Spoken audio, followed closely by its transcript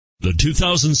The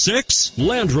 2006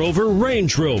 Land Rover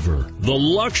Range Rover, the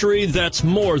luxury that's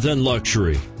more than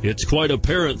luxury. It's quite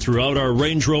apparent throughout our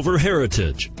Range Rover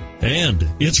heritage. And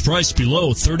it's priced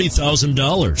below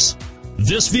 $30,000.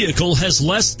 This vehicle has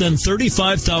less than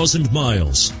 35,000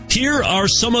 miles. Here are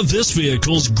some of this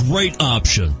vehicle's great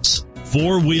options: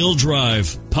 four-wheel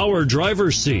drive, power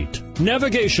driver's seat,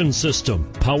 navigation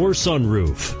system, power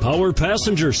sunroof, power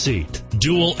passenger seat,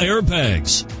 dual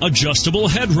airbags, adjustable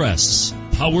headrests,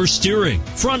 power steering,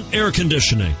 front air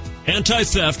conditioning,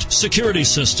 anti-theft security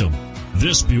system.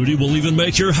 This beauty will even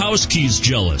make your house keys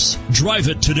jealous. Drive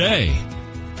it today.